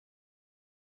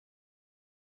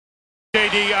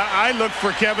JD, I look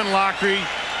for Kevin Lockery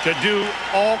to do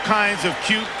all kinds of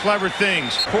cute, clever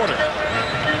things. Quarter.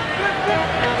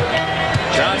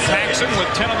 John Paxson with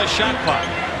 10 on the shot clock.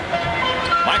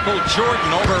 Michael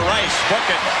Jordan over Rice. Book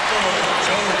it.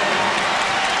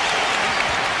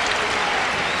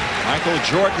 Michael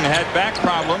Jordan had back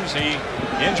problems. He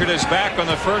injured his back on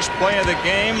the first play of the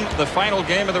game, the final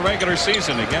game of the regular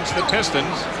season against the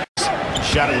Pistons.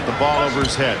 Shot it with the ball over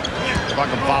his head,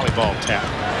 like a volleyball tap.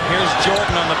 Here's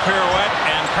Jordan on the pirouette,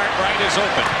 and Cartwright is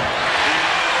open.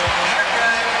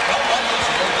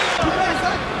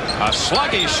 A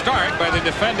sluggish start by the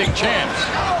defending champs.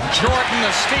 Jordan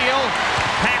the steal.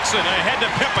 Paxson ahead to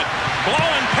Pippen.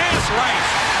 Blowing past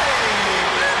Rice.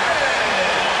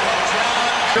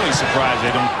 Really surprised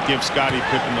they don't give Scottie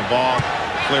Pippen the ball,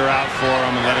 clear out for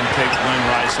him, and let him take Glen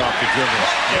Rice off the dribble.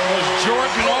 It was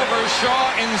Jordan over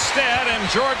Shaw instead, and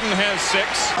Jordan has 6.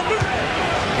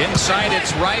 Inside,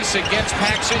 it's Rice against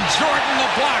Paxson. Jordan the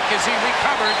block as he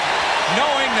recovered,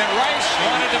 knowing that Rice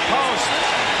wanted to post.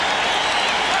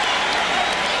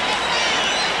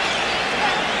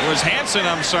 It was Hansen,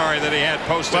 I'm sorry, that he had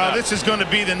posted Well, up. this is going to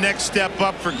be the next step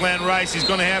up for Glen Rice. He's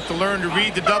going to have to learn to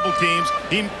read the double teams.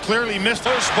 He clearly missed.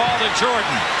 First ball to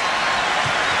Jordan.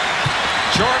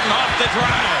 Jordan off the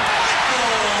drive.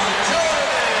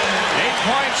 8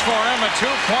 points for him, a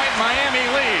 2-point Miami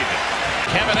lead.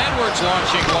 Kevin Edwards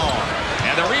launching long.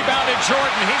 And the rebound to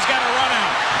Jordan. He's got to run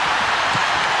out.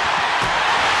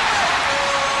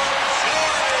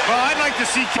 Well, I'd like to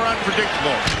see more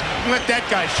unpredictable. Let that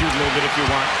guy shoot a little bit if you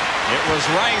want. It was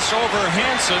Rice over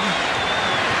Hansen.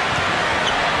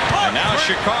 And now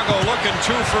Chicago looking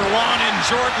 2 for 1, and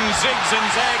Jordan zigs and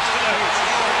zags to the hoop.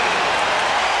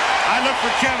 I look for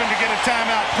Kevin to get a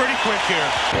timeout pretty quick here.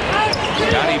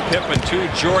 Scottie Pippen to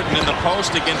Jordan in the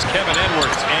post against Kevin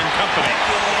Edwards and company.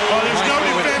 Well, there's no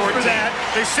Michael with defense 14. for that.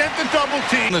 They sent the double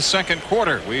team. In the second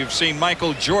quarter, we've seen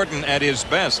Michael Jordan at his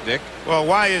best, Dick. Well,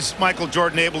 why is Michael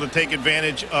Jordan able to take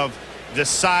advantage of the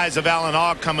size of Alan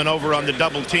Ogg coming over on the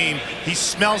double team? He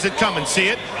smells it coming, see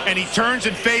it? And he turns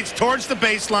and fades towards the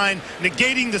baseline,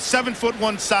 negating the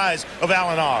 7'1" size of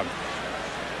Alan Ogg.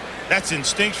 That's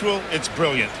instinctual. It's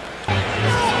brilliant.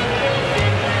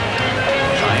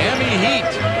 Miami Heat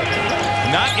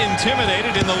not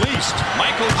intimidated in the least.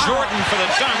 Michael Jordan for the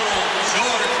dunk.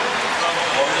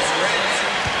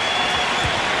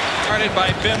 Started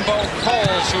by Bimbo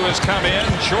Coles, who has come in.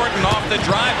 Jordan off the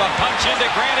drive, a punch into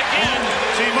Grant again.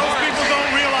 See, most people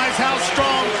don't realize how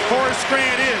strong Horace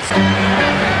Grant is.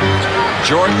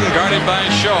 Jordan guarded by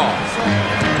Shaw.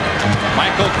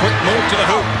 Michael, quick move to the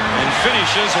hoop and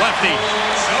finishes lefty.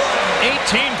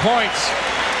 18 points.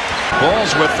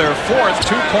 Bulls with their 4th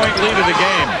 2-point lead of the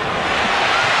game.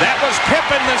 That was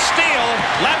Pippen the steal.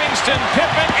 Livingston,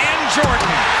 Pippen, and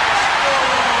Jordan.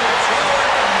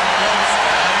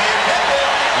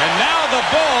 And now the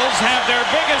Bulls have their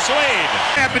biggest lead.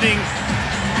 Happening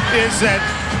is that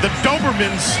the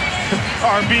Dobermans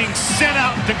are being sent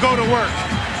out to go to work.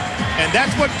 And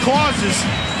that's what causes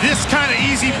this kind of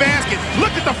easy basket.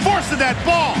 Look at the force of that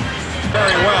ball.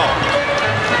 Very well.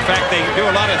 In fact, they do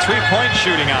a lot of three-point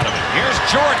shooting out of it. Here's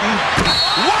Jordan.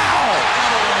 Wow!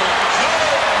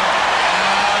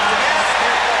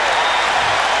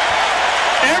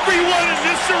 Everyone in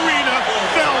this arena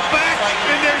fell back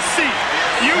in their seat.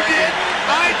 You did,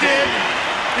 I did.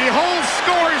 The whole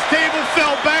scorers table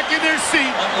fell back in their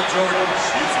seat.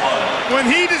 When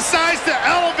he decides to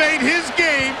elevate his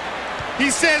game,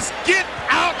 he says, "Get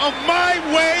out of my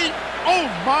way." Oh,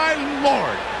 my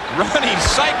Lord. Rony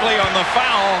Seikaly on the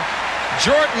foul.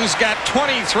 Jordan's got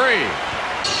 23.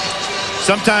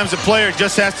 Sometimes a player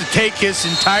just has to take his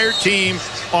entire team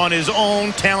on his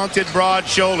own talented, broad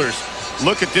shoulders.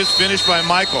 Look at this finish by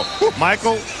Michael.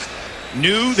 Michael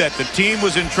knew that the team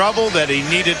was in trouble, that he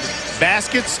needed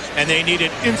baskets, and they needed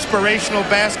inspirational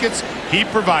baskets. He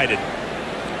provided.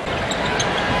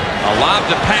 A lob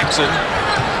to Paxson.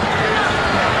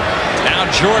 Now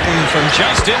Jordan from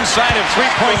just inside of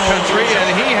three-point country, and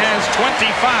he has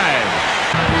 25.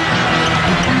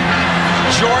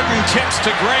 Jordan tips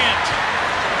to Grant.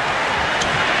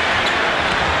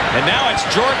 And now it's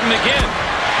Jordan again.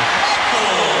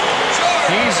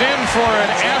 He's in for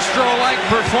an Astro-like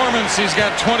performance. He's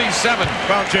got 27.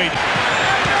 Well, Jade,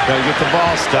 gotta get the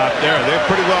ball stopped there. They're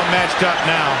pretty well matched up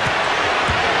now.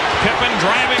 Pippen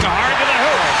driving hard to the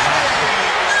hoop.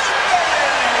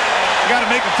 You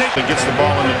gotta make him take. He gets the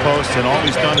ball in the post, and all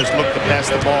he's done is look to pass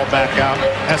the ball back out.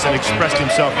 Hasn't expressed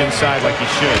himself inside like he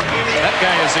should. That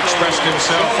guy has expressed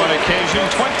himself on occasion.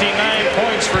 29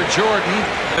 points for Jordan.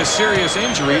 A serious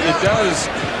injury. It does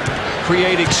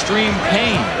create extreme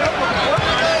pain.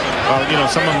 Well, you know,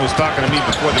 someone was talking to me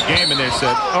before the game, and they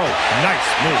said, "Oh, nice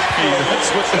move."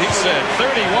 That's what he said.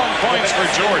 31 points for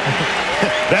Jordan.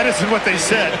 That isn't what they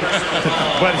said.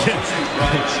 But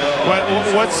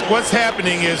what's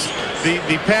happening is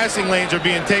the passing lanes are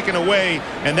being taken away,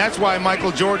 and that's why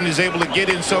Michael Jordan is able to get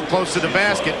in so close to the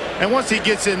basket. And once he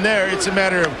gets in there, it's a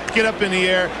matter of get up in the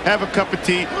air, have a cup of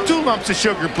tea, 2 lumps of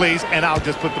sugar, please, and I'll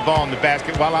just put the ball in the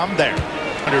basket while I'm there.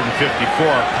 154.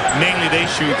 Mainly they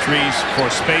shoot threes for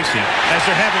spacing as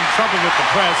they're having trouble with the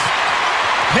press.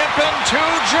 Pippen to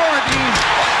Jordan.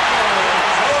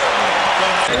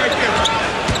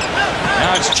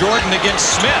 Now it's Jordan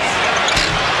against Smith.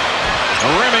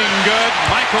 Rimming good.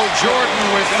 Michael Jordan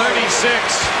with 36.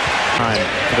 Time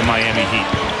for the Miami Heat.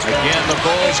 Again, the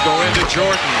Bulls go into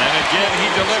Jordan, and again he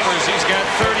delivers. He's got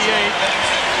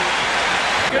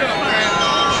 38.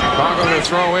 Chicago to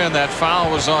throw in. That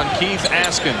foul was on Keith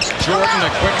Askins. Jordan,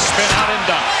 a quick spin out and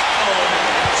dunk.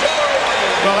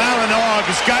 Well, Alan Ogg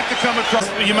has got to come across.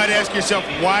 You might ask yourself,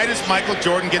 why does Michael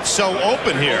Jordan get so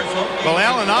open here? Well,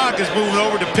 Alan Ogg has moved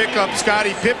over to pick up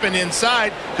Scottie Pippen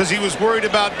inside because he was worried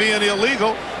about being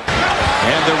illegal.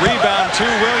 And the rebound to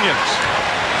Williams.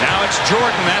 Now it's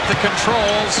Jordan at the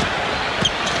controls.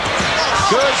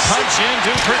 Good punch into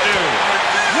Purdue.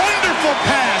 Wonderful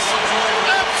pass.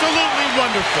 Absolutely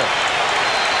wonderful.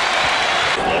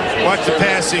 Watch the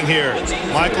passing here.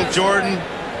 Michael Jordan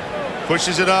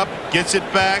pushes it up, gets it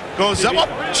back, goes up,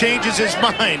 changes his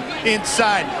mind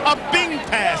inside. A bing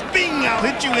pass. Bing, I'll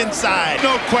hit you inside.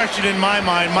 No question in my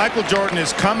mind, Michael Jordan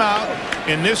has come out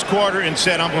in this quarter and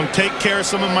said, I'm going to take care of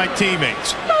some of my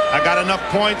teammates. I got enough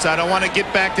points. I don't want to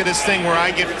get back to this thing where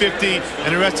I get 50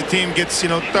 and the rest of the team gets,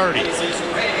 30.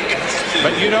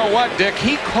 But you know what, Dick?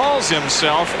 He calls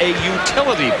himself a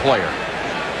utility player.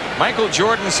 Michael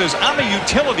Jordan says, I'm a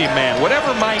utility man.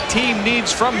 Whatever my team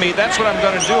needs from me, that's what I'm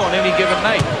going to do on any given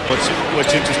night.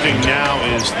 What's interesting now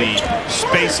is the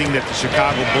spacing that the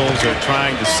Chicago Bulls are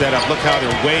trying to set up. Look how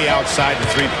they're way outside the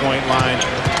three-point line,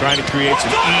 trying to create some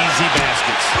easy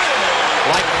baskets.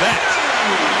 Like that.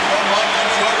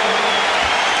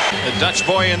 The Dutch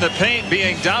boy in the paint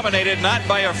being dominated not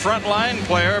by a front-line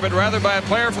player, but rather by a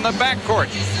player from the backcourt,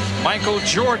 Michael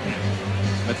Jordan.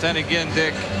 But then again,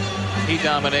 Dick, he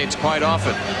dominates quite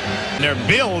often. And they're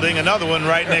building another one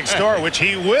right next door, which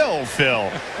he will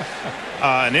fill.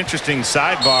 An interesting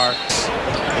sidebar.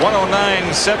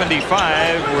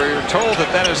 109-75. We're told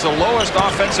that is the lowest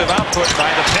offensive output by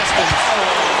the Pistons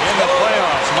in the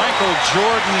playoffs. Michael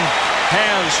Jordan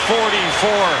has 44.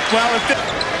 Well,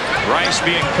 Rice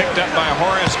being picked up by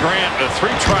Horace Grant. The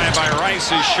 3-try by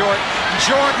Rice is short.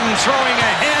 Jordan throwing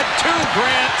ahead to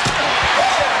Grant.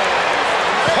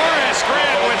 Horace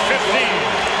Grant with 15.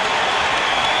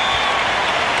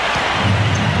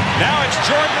 Now it's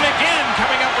Jordan again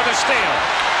coming up with a steal.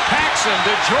 Paxson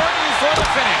to Jordan for the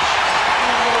finish.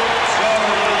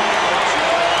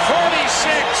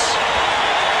 46.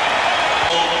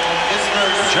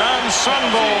 John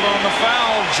Sunbold on the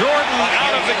foul. Jordan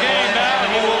out of the game now.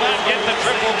 He will not get the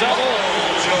triple-double,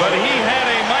 but he had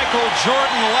a Michael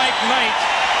Jordan-like night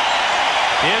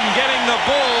in getting the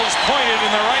Bulls pointed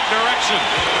in the right direction.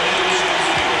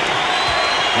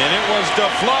 And it was the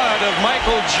flood of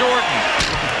Michael Jordan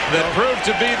that proved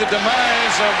to be the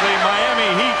demise of the Miami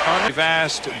Heat. We've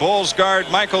asked Bulls guard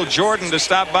Michael Jordan to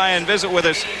stop by and visit with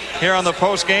us here on the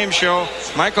post-game show.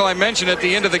 Michael, I mentioned at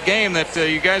the end of the game that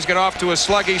you guys got off to a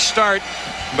sluggish start,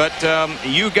 but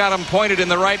you got them pointed in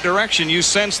the right direction. You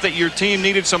sensed that your team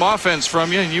needed some offense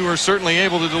from you, and you were certainly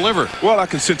able to deliver. Well, I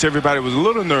can sense everybody was a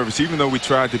little nervous, even though we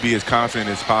tried to be as confident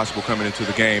as possible coming into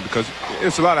the game, because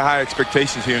it's a lot of high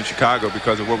expectations here in Chicago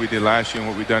because of what we did last year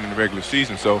and what we've done in the regular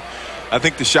season. So I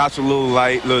think the shots were a little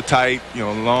light, a little tight,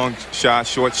 long shots,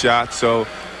 short shots. So,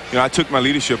 I took my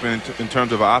leadership in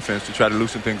terms of offense to try to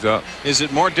loosen things up. Is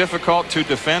it more difficult to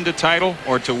defend a title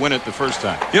or to win it the first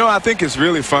time? I think it's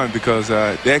really fun because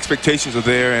the expectations are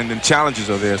there and the challenges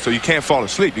are there. So you can't fall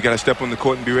asleep. You got to step on the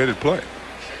court and be ready to play.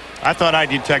 I thought I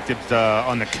detected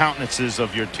on the countenances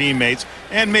of your teammates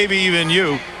and maybe even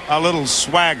you a little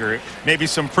swagger, maybe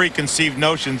some preconceived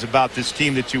notions about this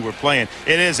team that you were playing.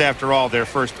 It is, after all, their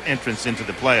first entrance into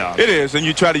the playoffs. It is, and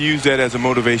you try to use that as a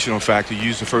motivational factor.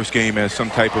 Use the first game as some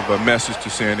type of a message to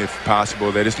send, if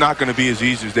possible, that it's not going to be as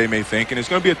easy as they may think, and it's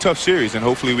going to be a tough series, and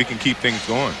hopefully we can keep things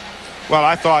going. Well,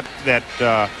 I thought that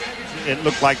it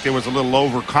looked like there was a little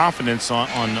overconfidence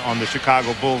on the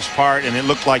Chicago Bulls' part, and it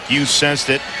looked like you sensed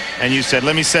it, and you said,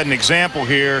 let me set an example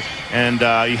here, and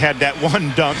you had that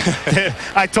one dunk.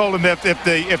 I told him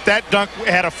if that dunk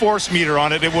had a force meter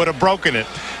on it, it would have broken it.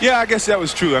 Yeah, I guess that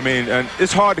was true. I mean,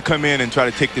 it's hard to come in and try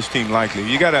to take this team lightly.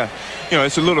 You got to,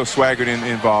 it's a little swagger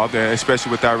involved,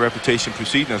 especially with our reputation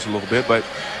preceding us a little bit, but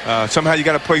somehow you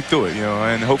got to play through it,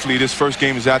 and hopefully this first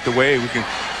game is out the way. We can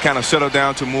kind of settle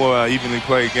down to more evenly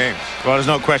played games. Well, there's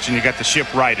no question you got the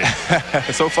ship righted.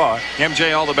 So far.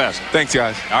 MJ, all the best. Thanks,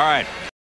 guys. All right.